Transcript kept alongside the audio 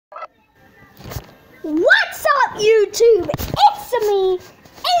What's up, YouTube? It's me,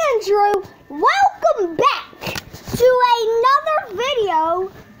 Andrew. Welcome back to another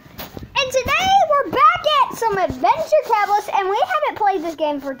video. And today we're back at some Adventure Tablets, and we haven't played this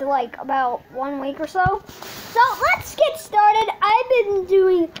game for like about 1 week or so. So let's get started. I've been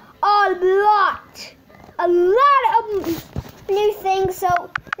doing a lot of new things. So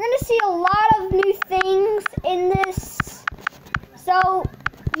you're gonna see a lot of new things in this. So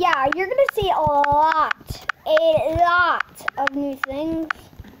yeah, you're gonna see a lot of new things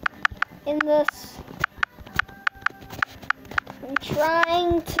in this. I'm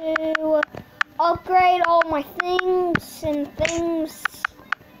trying to upgrade all my things and thingamajigs.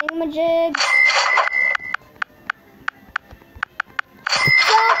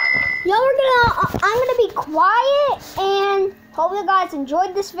 So, I'm gonna be quiet and hope you guys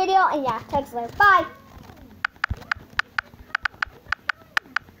enjoyed this video. And yeah, text later. Bye.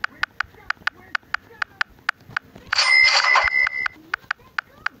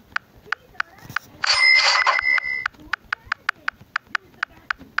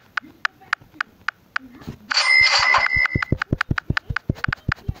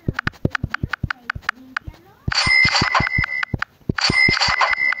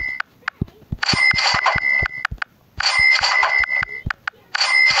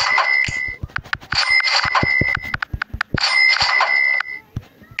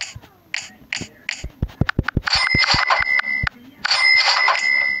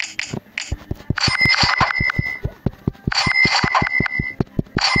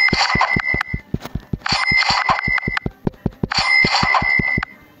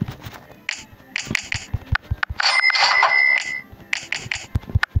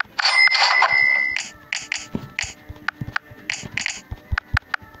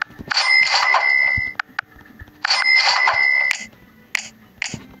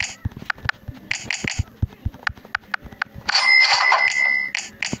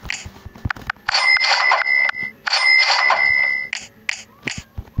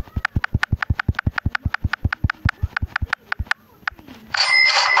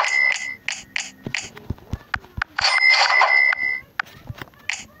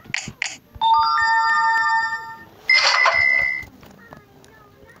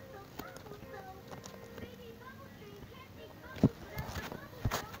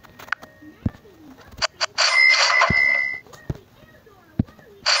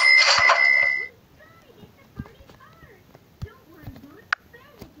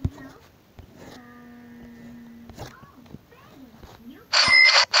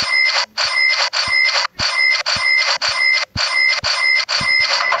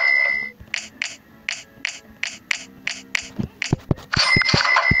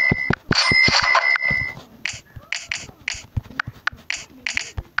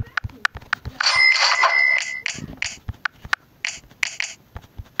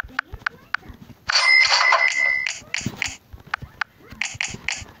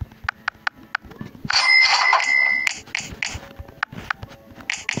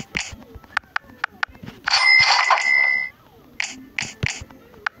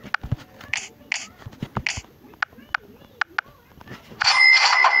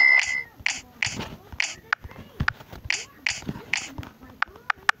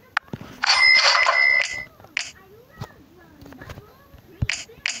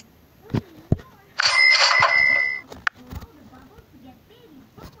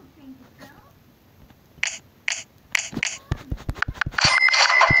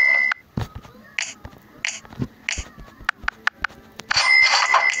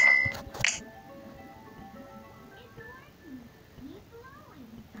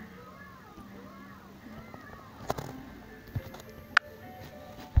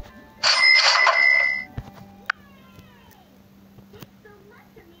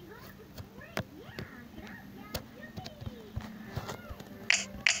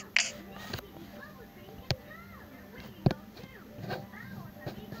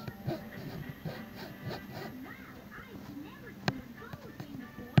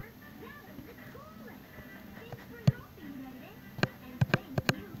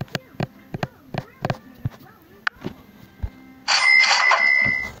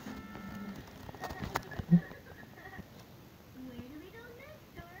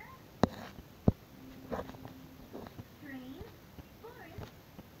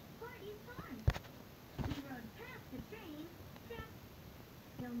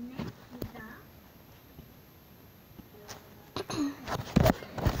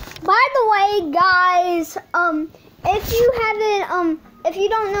 By the way, guys, if you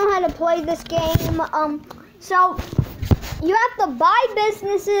don't know how to play this game, so you have to buy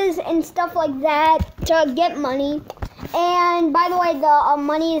businesses and stuff like that to get money. And by the way, the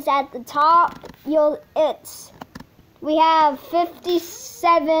money is at the top. We have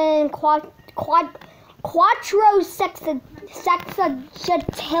 57 quattro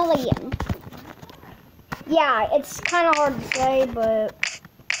sexagentillion. Yeah, it's kind of hard to say, but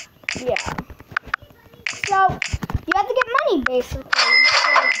yeah. So you have to get money basically. So,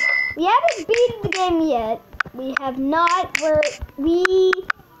 we haven't beaten the game yet. We have not. I'll tell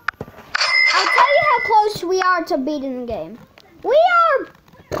you how close we are to beating the game. We are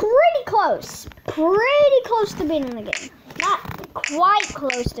pretty close to beating the game. Not quite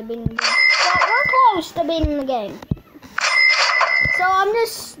close to beating the game, but we're close to beating the game. So I'm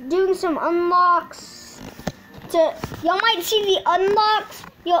just doing some unlocks. Y'all might see the unlocks.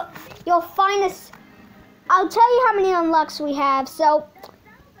 You'll find us. I'll tell you how many unlocks we have. So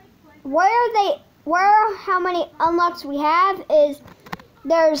how many unlocks we have is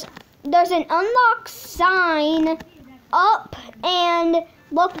there's an unlock sign up, and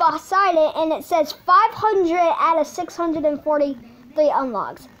look beside it, and it says 500 out of 643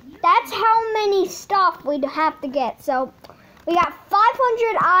 unlocks. That's how many stuff we'd have to get. So we got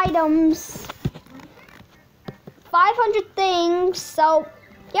 500 items, 500 things. So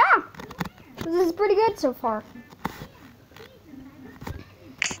yeah, this is pretty good so far.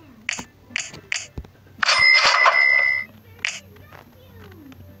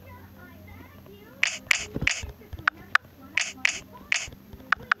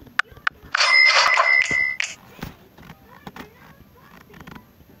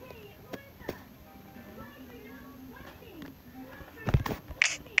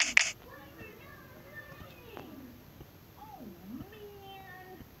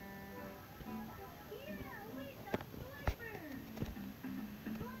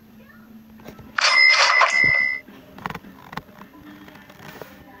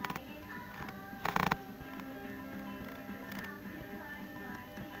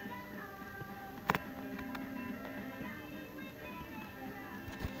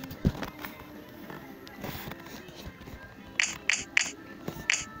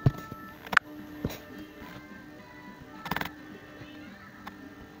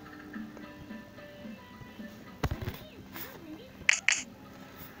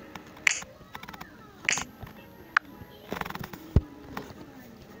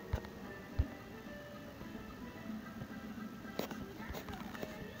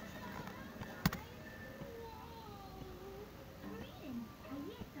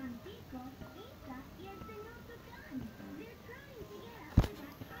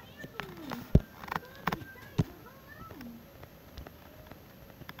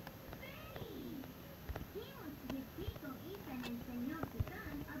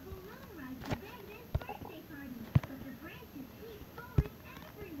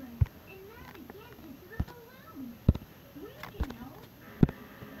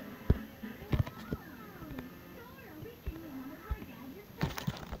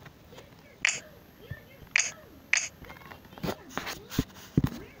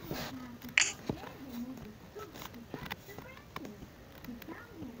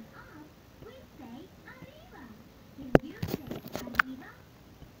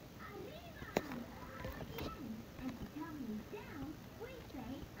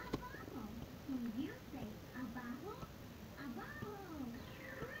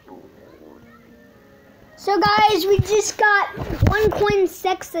 So guys, we just got 1 coin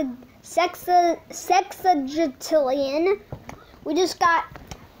sexagentillion. We just got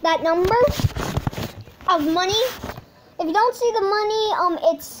that number of money. If you don't see the money,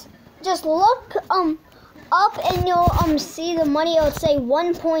 it's just look up and you'll see the money. It'll say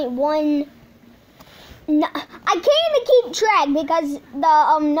 1.1. I can't even keep track because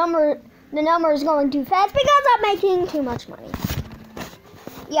the number is going too fast because I'm making too much money.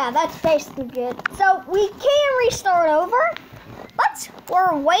 Yeah, that's basically good. So we can restart over.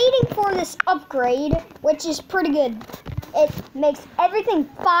 We're waiting for this upgrade, which is pretty good. It makes everything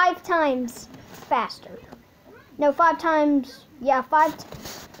 5 times faster. No, 5 times. Yeah,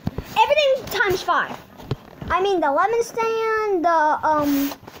 everything times 5. I mean, the lemon stand,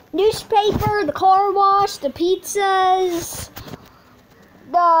 the newspaper, the car wash, the pizzas,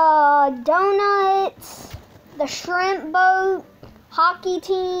 the donuts, the shrimp boat, hockey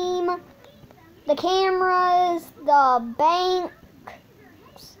team, the cameras, the bank,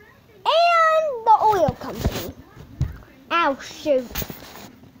 and the oil company. Ow, shoot.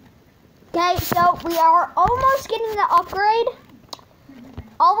 Okay, so we are almost getting the upgrade.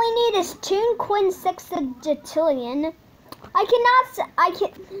 All we need is 2 coin sexagentillion.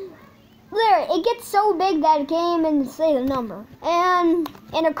 there, it gets so big that it can't even say the number. And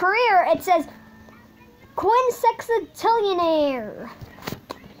in a career, it says quintuplexillionaire.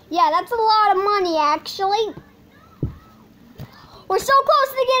 Yeah, that's a lot of money, actually. We're so close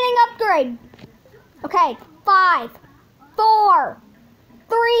to getting upgrade. Okay, 5, 4,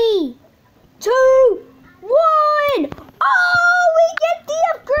 3, 2, 1. Oh, we get the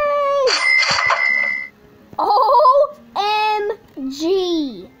upgrade.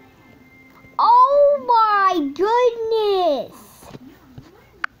 OMG. Oh my goodness.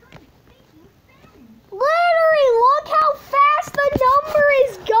 Literally, look how fast the number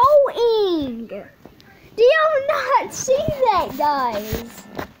is going. Do you not see that, guys?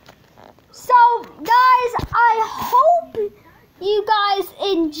 So, guys, I hope you guys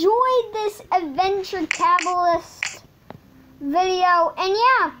enjoyed this Adventure Cabalist video. And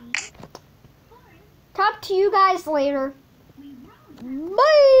yeah, talk to you guys later.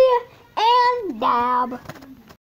 Bye and dab.